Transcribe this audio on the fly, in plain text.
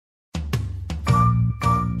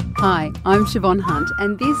Hi, I'm Siobhan Hunt,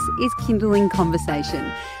 and this is Kindling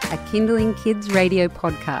Conversation, a Kindling Kids radio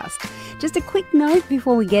podcast. Just a quick note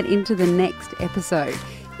before we get into the next episode.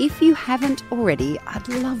 If you haven't already, I'd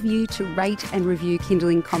love you to rate and review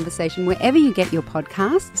Kindling Conversation wherever you get your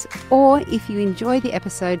podcasts, or if you enjoy the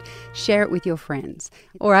episode, share it with your friends.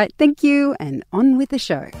 All right, thank you, and on with the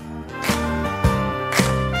show.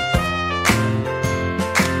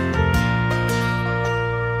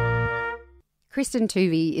 Kristen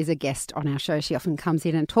Toovey is a guest on our show. She often comes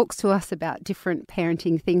in and talks to us about different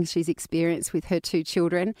parenting things she's experienced with her two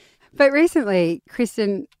children. But recently,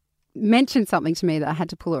 Kristen mentioned something to me that I had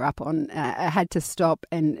to pull her up on. I had to stop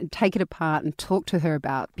and take it apart and talk to her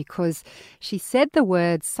about, because she said the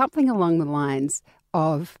words something along the lines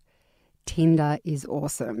of, Tinder is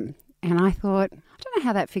awesome. And I thought, I don't know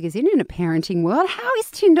how that figures in a parenting world. How is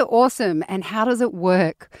Tinder awesome, and how does it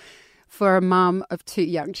work for a mum of two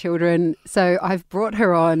young children? So I've brought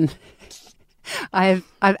her on. I've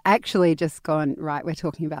actually just gone, right, we're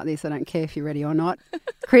talking about this. I don't care if you're ready or not.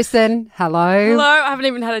 Kristen, hello. Hello. I haven't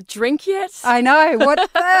even had a drink yet. I know.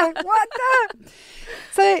 What the?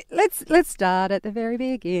 So let's start at the very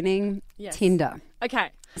beginning. Yes. Tinder. Okay.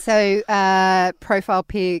 So profile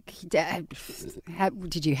pic.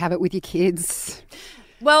 Did you have it with your kids?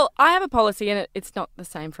 Well, I have a policy, and it's not the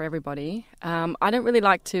same for everybody. I don't really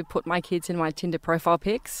like to put my kids in my Tinder profile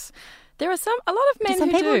pics. There are a lot of men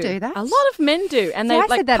some who people do that. A lot of men do, and So they I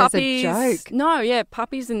like said that puppies. as a joke. No, yeah,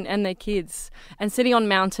 puppies and their kids, and sitting on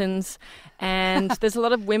mountains. And there's a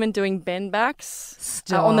lot of women doing bend backs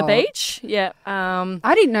on the beach. Yeah.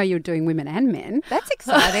 I didn't know you were doing women and men. That's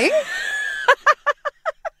exciting.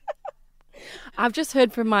 I've just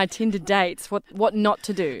heard from my Tinder dates what not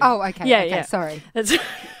to do. Oh, okay. Yeah, okay, yeah. Sorry.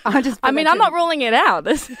 I'm not ruling it out.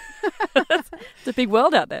 It's a big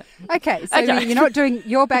world out there. Okay, so you're not doing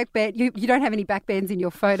your back bend. You don't have any back bends in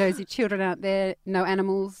your photos. Your children aren't there. No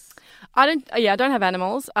animals. I don't have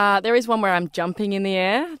animals. There is one where I'm jumping in the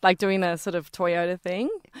air, like doing the sort of Toyota thing.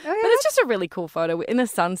 Oh, yeah? But it's just a really cool photo in the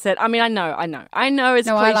sunset. I mean, I know it's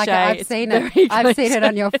no, cliche. I like it. I've seen it. I've seen it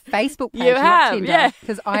on your Facebook page, You have, not Tinder. yeah.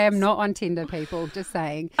 Because I am not on Tinder, people. Just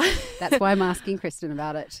saying. That's why I'm asking Kristen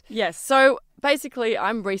about it. Yes. So basically,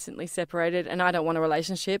 I'm recently separated and I don't want a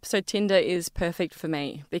relationship. So Tinder is perfect for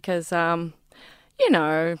me because, Get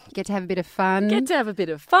to have a bit of fun.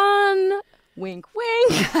 Wink,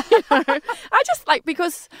 wink. I just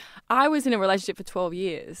because I was in a relationship for 12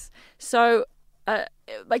 years. So,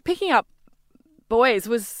 picking up boys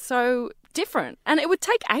was so different, and it would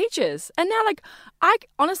take ages. And now, I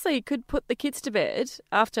honestly could put the kids to bed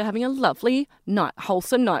after having a lovely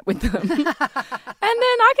wholesome night with them. And then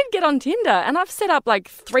I could get on Tinder, and I've set up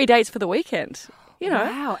 3 dates for the weekend.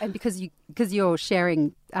 Wow. And because you're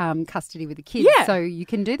sharing custody with the kids, yeah. So you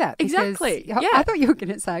can do that. Exactly. Yeah. I thought you were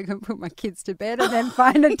going to say I can put my kids to bed and then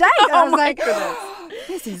find a date. I was like,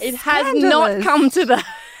 this is it has not come to that.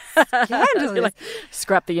 Scandalous.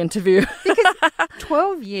 Scrap the interview. Because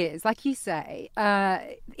 12 years, like you say,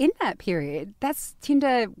 in that period,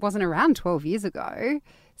 Tinder wasn't around 12 years ago.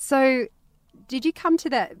 So did you come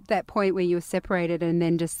to that point where you were separated and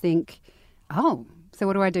then just think, oh, so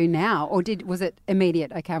what do I do now? Or was it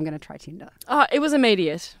immediate? Okay, I'm going to try Tinder. Oh, it was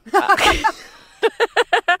immediate.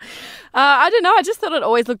 I don't know. I just thought it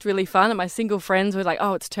always looked really fun. And my single friends were like,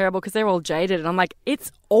 oh, it's terrible because they're all jaded. And I'm like, it's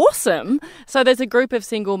awesome. So there's a group of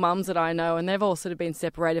single mums that I know, and they've all sort of been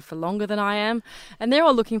separated for longer than I am. And they're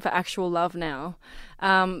all looking for actual love now.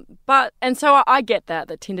 So I get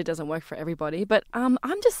that Tinder doesn't work for everybody. But I'm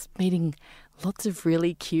just meeting lots of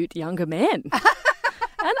really cute younger men.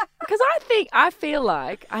 And because I feel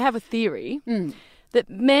like I have a theory that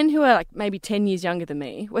men who are maybe 10 years younger than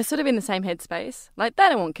me, we're sort of in the same headspace. They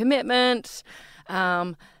don't want commitment.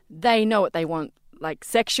 They know what they want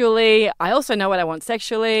sexually. I also know what I want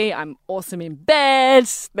sexually. I'm awesome in bed.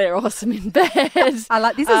 They're awesome in bed. I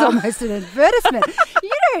like this is almost an advertisement.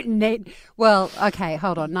 You don't need. Well, okay,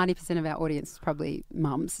 hold on. 90% of our audience is probably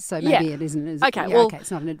mums, so maybe it isn't as okay.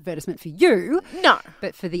 It's not an advertisement for you. No,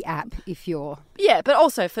 but for the app, if you're but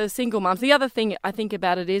also for single mums. The other thing I think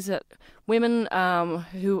about it is that women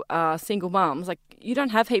who are single mums, you don't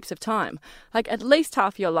have heaps of time. At least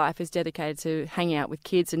half your life is dedicated to hanging out with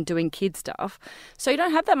kids and doing kid stuff. So you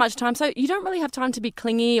don't have that much time. So you don't really have time to be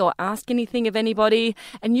clingy or ask anything of anybody.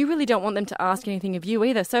 And you really don't want them to ask anything of you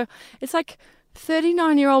either. So it's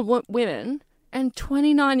 39-year-old women and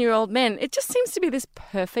 29-year-old men. It just seems to be this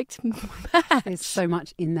perfect match. There's so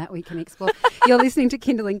much in that we can explore. You're listening to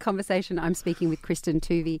Kindling Conversation. I'm speaking with Kristen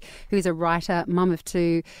Toovey, who is a writer, mum of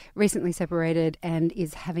two, recently separated, and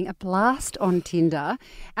is having a blast on Tinder.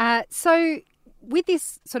 So with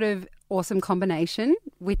this sort of awesome combination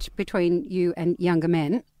between you and younger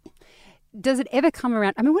men, does it ever come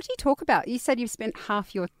around? I mean, what do you talk about? You said you've spent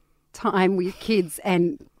half your time with kids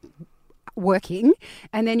and working,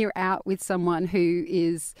 and then you're out with someone who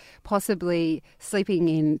is possibly sleeping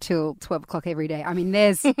in till 12 o'clock every day. I mean,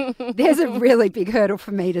 there's a really big hurdle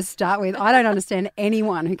for me to start with. I don't understand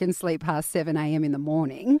anyone who can sleep past 7 a.m. in the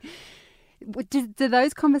morning. Do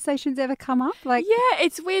those conversations ever come up? Like, yeah,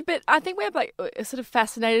 it's weird, but I think we're like sort of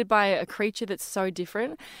fascinated by a creature that's so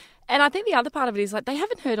different. And I think the other part of it is like they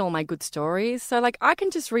haven't heard all my good stories. So like I can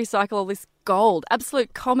just recycle all this gold,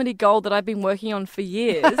 absolute comedy gold that I've been working on for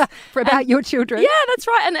years. About your children. Yeah, that's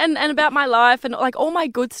right. And about my life and like all my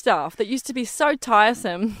good stuff that used to be so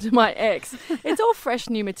tiresome to my ex. It's all fresh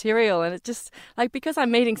new material. And it's just like because I'm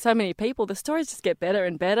meeting so many people, the stories just get better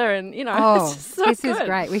and better. And, you know, it's just so this good. Is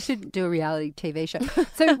great. We should do a reality TV show.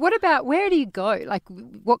 So what about, where do you go? Like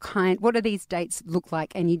what do these dates look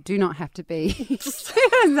like? And you do not have to be, it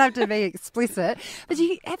doesn't have to be explicit. But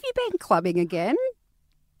have you been clubbing again?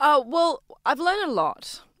 Oh, well, I've learned a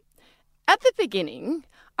lot. At the beginning,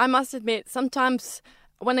 I must admit, sometimes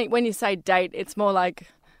when you say date, it's more like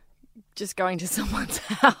just going to someone's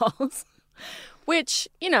house, which,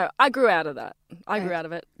 you know, I grew out of that. I grew out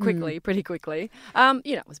of it pretty quickly.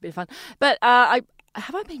 It was a bit of fun. But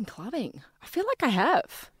have I been clubbing? I feel like I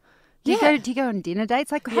have. Do you go on dinner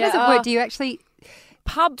dates? Like, how does it work? Do you actually...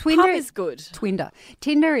 Pub is good.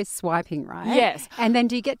 Tinder is swiping, right? Yes. And then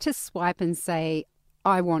do you get to swipe and say,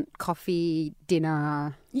 I want coffee,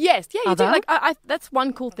 dinner? Yes, yeah, you do. Like, that's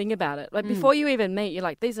one cool thing about it. Like, before you even meet, you're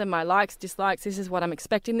like, these are my likes, dislikes. This is what I'm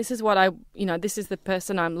expecting. This is what this is the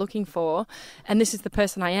person I'm looking for, and this is the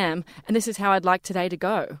person I am, and this is how I'd like today to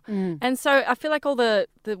go. And so I feel like all the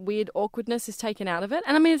weird awkwardness is taken out of it.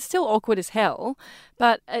 And I mean, it's still awkward as hell,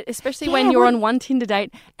 but especially when you're on one Tinder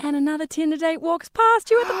date and another Tinder date walks past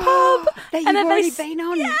you at the pub. That you've already been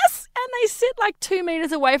on. Yes, and they sit like 2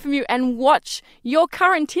 meters away from you and watch your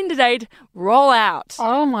current Tinder date roll out.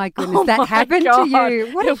 Oh my goodness, that happened to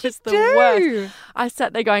you. What did you do? Worst. I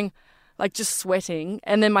sat there going, like, just sweating,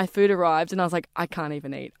 and then my food arrived and I was like, I can't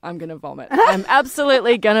even eat. I'm going to vomit. I'm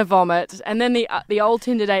absolutely going to vomit. And then the old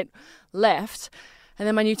Tinder date left. And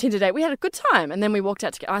then my new Tinder date, we had a good time. And then we walked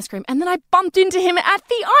out to get ice cream. And then I bumped into him at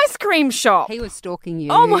the ice cream shop. He was stalking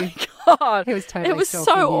you. Oh, my God. He was totally It was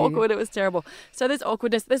stalking so you. awkward. It was terrible. So there's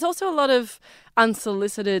awkwardness. There's also a lot of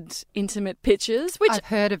unsolicited, intimate pictures, which... I've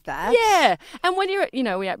heard of that. Yeah. And when you're,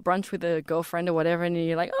 we're at brunch with a girlfriend or whatever, and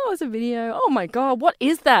you're like, oh, it's a video. Oh, my God, what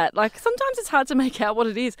is that? Like, sometimes it's hard to make out what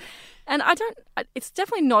it is. And it's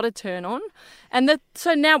definitely not a turn on. And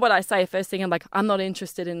so now what I say first thing, I'm like, I'm not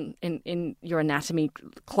interested in your anatomy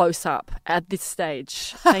close up at this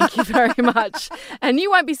stage. Thank you very much. And you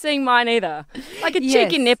won't be seeing mine either. Like a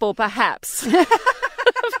cheeky nipple, perhaps.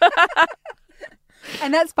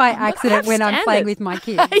 And that's by accident when I'm playing with my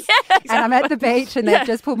kids. Yeah, exactly. And I'm at the beach and they've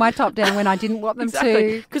just pulled my top down when I didn't want them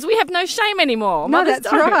to. Because we have no shame anymore. No,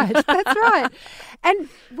 that's right. That's right. And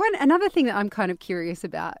another thing that I'm kind of curious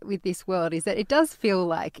about with this world is that it does feel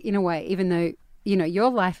like, in a way, even though,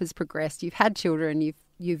 your life has progressed, you've had children,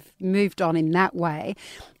 you've moved on in that way,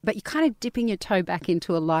 but you're kind of dipping your toe back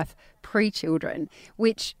into a life pre-children,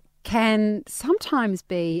 which can sometimes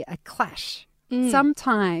be a clash.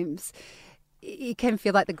 Sometimes it can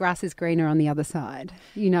feel like the grass is greener on the other side,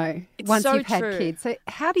 once so you've had true. kids. So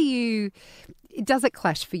does it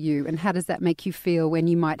clash for you, and how does that make you feel when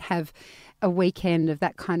you might have a weekend of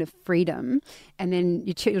that kind of freedom and then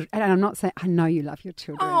your children, and I'm not saying, I know you love your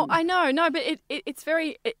children. Oh, I know. No, but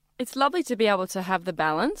it's lovely to be able to have the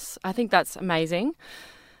balance. I think that's amazing.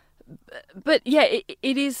 But yeah,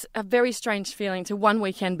 it is a very strange feeling to one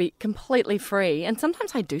weekend be completely free. And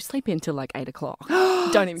sometimes I do sleep in till like 8 o'clock.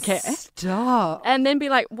 Don't even care. Stop. And then be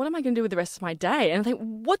like, what am I going to do with the rest of my day? And I think,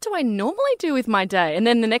 what do I normally do with my day? And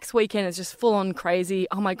then the next weekend is just full on crazy.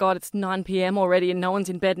 Oh my God, it's 9 p.m. already and no one's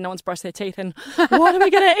in bed and no one's brushed their teeth. And what are we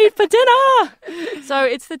going to eat for dinner? So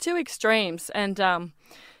it's the two extremes. And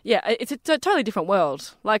it's a totally different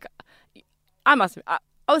world. Like, I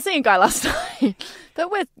was seeing a guy last night, but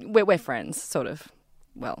we're friends, sort of,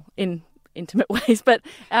 well, in intimate ways. But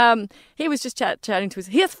he was just chatting to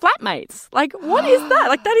he has flatmates. Like, what is that?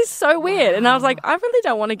 Like, that is so weird. And I was like, I really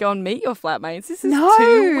don't want to go and meet your flatmates. This is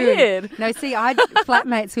too weird. No, see,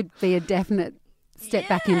 flatmates would be a definite step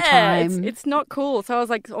back in time. It's not cool. So I was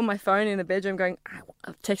like on my phone in the bedroom going,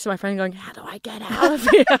 I texted my friend going, how do I get out of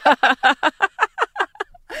here?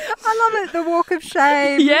 I love it. The walk of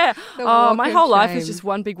shame. Yeah. My whole life is just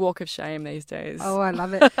one big walk of shame these days. Oh, I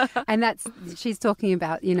love it. And she's talking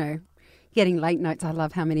about, getting late notes. I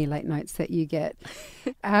love how many late notes that you get.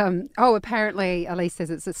 Apparently Elise says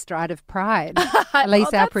it's a stride of pride.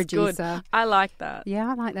 Elise, our producer. Good. I like that. Yeah,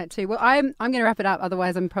 I like that too. Well, I'm going to wrap it up.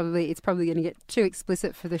 Otherwise, it's probably going to get too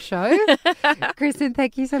explicit for the show. Kristen,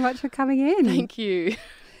 thank you so much for coming in. Thank you.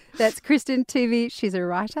 That's Kristen Toovey. She's a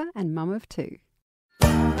writer and mum of 2.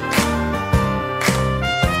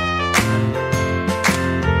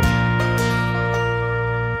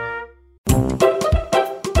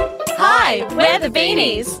 Hi, we're the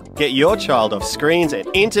Beanies. Get your child off screens and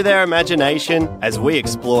into their imagination as we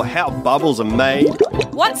explore how bubbles are made,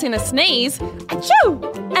 What's in a sneeze?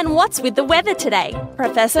 Achoo! And what's with the weather today?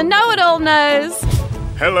 Professor Know-It-All knows.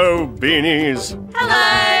 Hello, Beanies.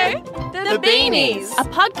 Hello! The Beanies, a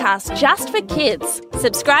podcast just for kids.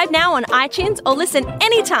 Subscribe now on iTunes or listen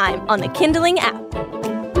anytime on the Kindling app.